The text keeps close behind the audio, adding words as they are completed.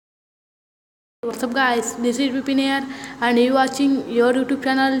What's up guys, this is Vipin here and you watching your YouTube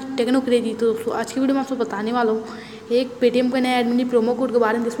channel techno crazy. तो दोस्तों आज की video में आपको बताने वाला हूँ एक पेटीएम का नया एड मनी प्रोमो कोड के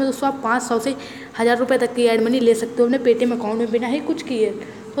बारे में, जिसमें दोस्तों आप 500 से 1000 रुपये तक की एड मनी ले सकते हो अपने पेटीएम अकाउंट में बिना ही कुछ किए।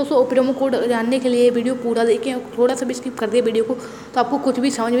 दोस्तों प्रोमो कोड जानने के लिए वीडियो पूरा देखें, थोड़ा सा भी स्किप कर दिए वीडियो को तो आपको कुछ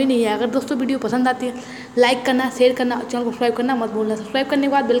भी समझ में नहीं आएगा। अगर दोस्तों वीडियो पसंद आती है लाइक करना, शेयर करना, चैनल को सब्सक्राइब करना मत भूलना। सब्सक्राइब करने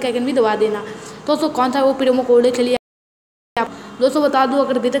के बाद बेल का आइकन भी दबा देना। दोस्तों कौन सा वो प्रोमो कोड है, चलिए दोस्तों बता दूं,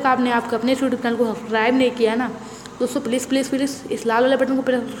 अगर अभी तक आपने आपके अपने यूट्यूब चैनल को सब्सक्राइब नहीं किया ना दोस्तों, प्लीज़ इस लाल वाले बटन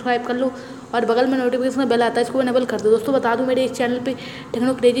को सब्सक्राइब कर लो और बगल में नोटिफिकेशन बेल आता है, इसको इनेबल कर दो। दोस्तों बता दूं, मेरे इस चैनल पे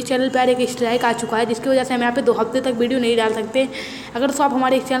टेक्नो क्रेजी चैनल पर एक स्ट्राइक आ चुका है, जिसकी वजह से हम यहाँ पे 2 हफ्ते तक वीडियो नहीं डाल सकते। अगर दोस्तों आप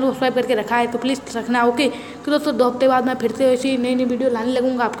हमारे इस चैनल को सब्सक्राइब करके रखा है तो प्लीज़ रखना, ओके। तो दोस्तों 2 हफ्ते बाद मैं फिर से ऐसी नई वीडियो लाने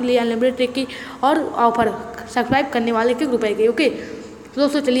लगूँगा आपके लिए अनलिमिटेड ट्रिक की और ऑफर सब्सक्राइब करने वाले के रुपये के, ओके। तो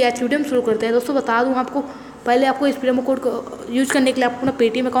दोस्तों चलिए आज वीडियो में शुरू करते हैं। दोस्तों बता दूँ आपको, पहले आपको इस प्रोमो कोड को यूज़ करने के लिए आपको अपना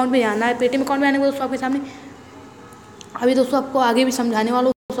पेटीएम अकाउंट में जाना है। पेटीएम अकाउंट में आने के बाद दोस्तों आपके सामने अभी दोस्तों आपको आगे भी समझाने वाला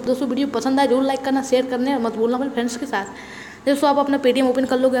हूँ। दोस्तों वीडियो पसंद आए जरूर लाइक करना, शेयर करने मत भूलना अपने फ्रेंड्स के साथ। दोस्तों आप अपना पेटीएम ओपन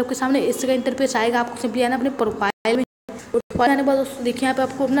कर लोगे, आपके सामने इस तरह इंटरफेस आएगा। आपको सिंपली आना अपने प्रोफाइल में, प्रोफाइल आने के बाद दोस्तों देखिए यहाँ पे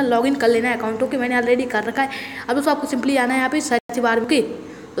आपको अपना लॉगिन कर लेना है अकाउंट, ओके। मैंने ऑलरेडी कर रखा है। अब दोस्तों आपको सिंपली आना है यहाँ पे सर्च बार में, ओके।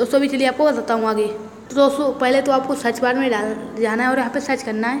 दोस्तों अभी चलिए आपको बताता हूँ आगे। तो दोस्तों पहले तो आपको सर्च बार में जाना है और यहाँ पे सर्च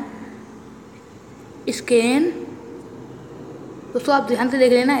करना है स्कैन। दोस्तों आप ध्यान से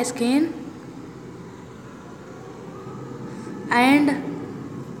देख लेना, स्कैन एंड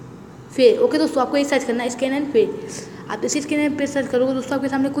पे, ओके। दोस्तों आपको ये सर्च करना है स्कैन एंड पे। आप इसी स्कैन एंड पे सर्च करोगे दोस्तों आपके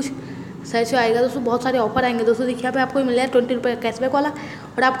सामने कुछ सर्च आएगा। दोस्तों बहुत सारे ऑफर आएंगे। दोस्तों देखिए यहाँ पे आपको मिल रहा है 20 रुपये कैशबैक वाला,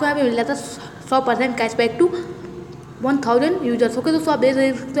 और आपको यहाँ पे मिल जाता है 100% कैशबैक टू 1000 यूजर्स, ओके। दोस्तों आप देख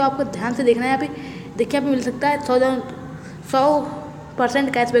सकते हो, आपको ध्यान से देखना है। यहाँ पे देखिए यहाँ पे मिल सकता है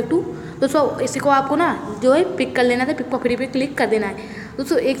 100% कैशबैक टू। दोस्तों इसी को आपको ना जो है पिक कर लेना था, पिक पर फ्री पे क्लिक कर देना है।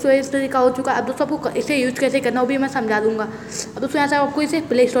 दोस्तों इस तरीका हो चुका है। अब दोस्तों आपको इसे यूज कैसे करना वो भी मैं समझा दूंगा। अब दोस्तों यहाँ से आपको इसे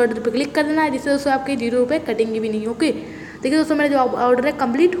प्ले स्टोर पर क्लिक कर देना है, जिससे दोस्तों आपके 0 रुपये कटेंगे भी नहीं, ओके। देखिए दोस्तों मेरा जो ऑर्डर है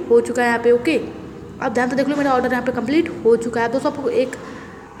कंप्लीट हो चुका है यहाँ पे, ओके। आप ध्यान से देख लो, मेरा ऑर्डर यहाँ पे कंप्लीट हो चुका है। दोस्तों आपको एक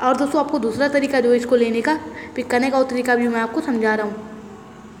और दोस्तों आपको दूसरा तरीका जो इसको लेने का, पिक करने का वो तरीका भी मैं आपको समझा रहा हूँ।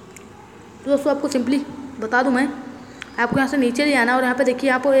 तो दोस्तों आपको सिंपली बता दूँ, मैं आपको यहाँ से नीचे ले जाना और यहाँ पे देखिए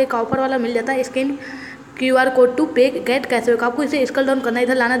आपको एक ऑफर वाला मिल जाता है स्कैन QR कोड टू पे गेट कैशबैक। आपको इसे स्क्रॉल डाउन करना है,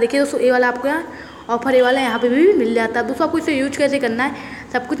 इधर लाना। देखिए दोस्तों ये वाला आपको यहाँ ऑफर ये वाला यहाँ पे भी मिल जाता है। दोस्तों आपको इसे यूज कैसे करना है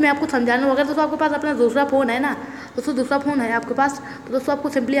सब कुछ मैं आपको समझाना हूँ। अगर दोस्तों आपके पास अपना दूसरा फ़ोन है ना, दोस्तों दूसरा फ़ोन है आपके पास, तो दोस्तों आपको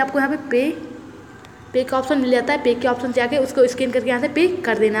सिंपली आपको यहाँ पे पे का ऑप्शन मिल जाता है। पे के ऑप्शन से आके उसको स्कैन करके यहाँ से पे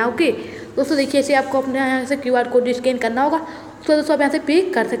कर देना है, ओके। दोस्तों देखिए ऐसे आपको अपने यहाँ से QR कोड स्कैन करना होगा, उसको दोस्तों आप यहाँ से पे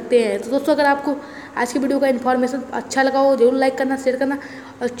कर सकते हैं। तो दोस्तों अगर आपको आज की वीडियो का इन्फॉर्मेशन अच्छा लगा हो जरूर लाइक करना, शेयर करना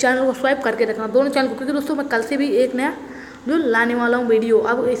और चैनल को सब्सक्राइब करके रखना, दोनों चैनल को, क्योंकि दोस्तों मैं कल से भी एक नया जो लाने वाला हूँ वीडियो,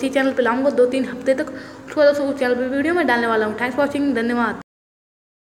 अब इसी चैनल पे लाऊंगा 2-3 हफ्ते तक, उसको दोस्तों उस चैनल पर वीडियो मैं डालने वाला हूँ। थैंक्स फॉर वॉचिंग, धन्यवाद।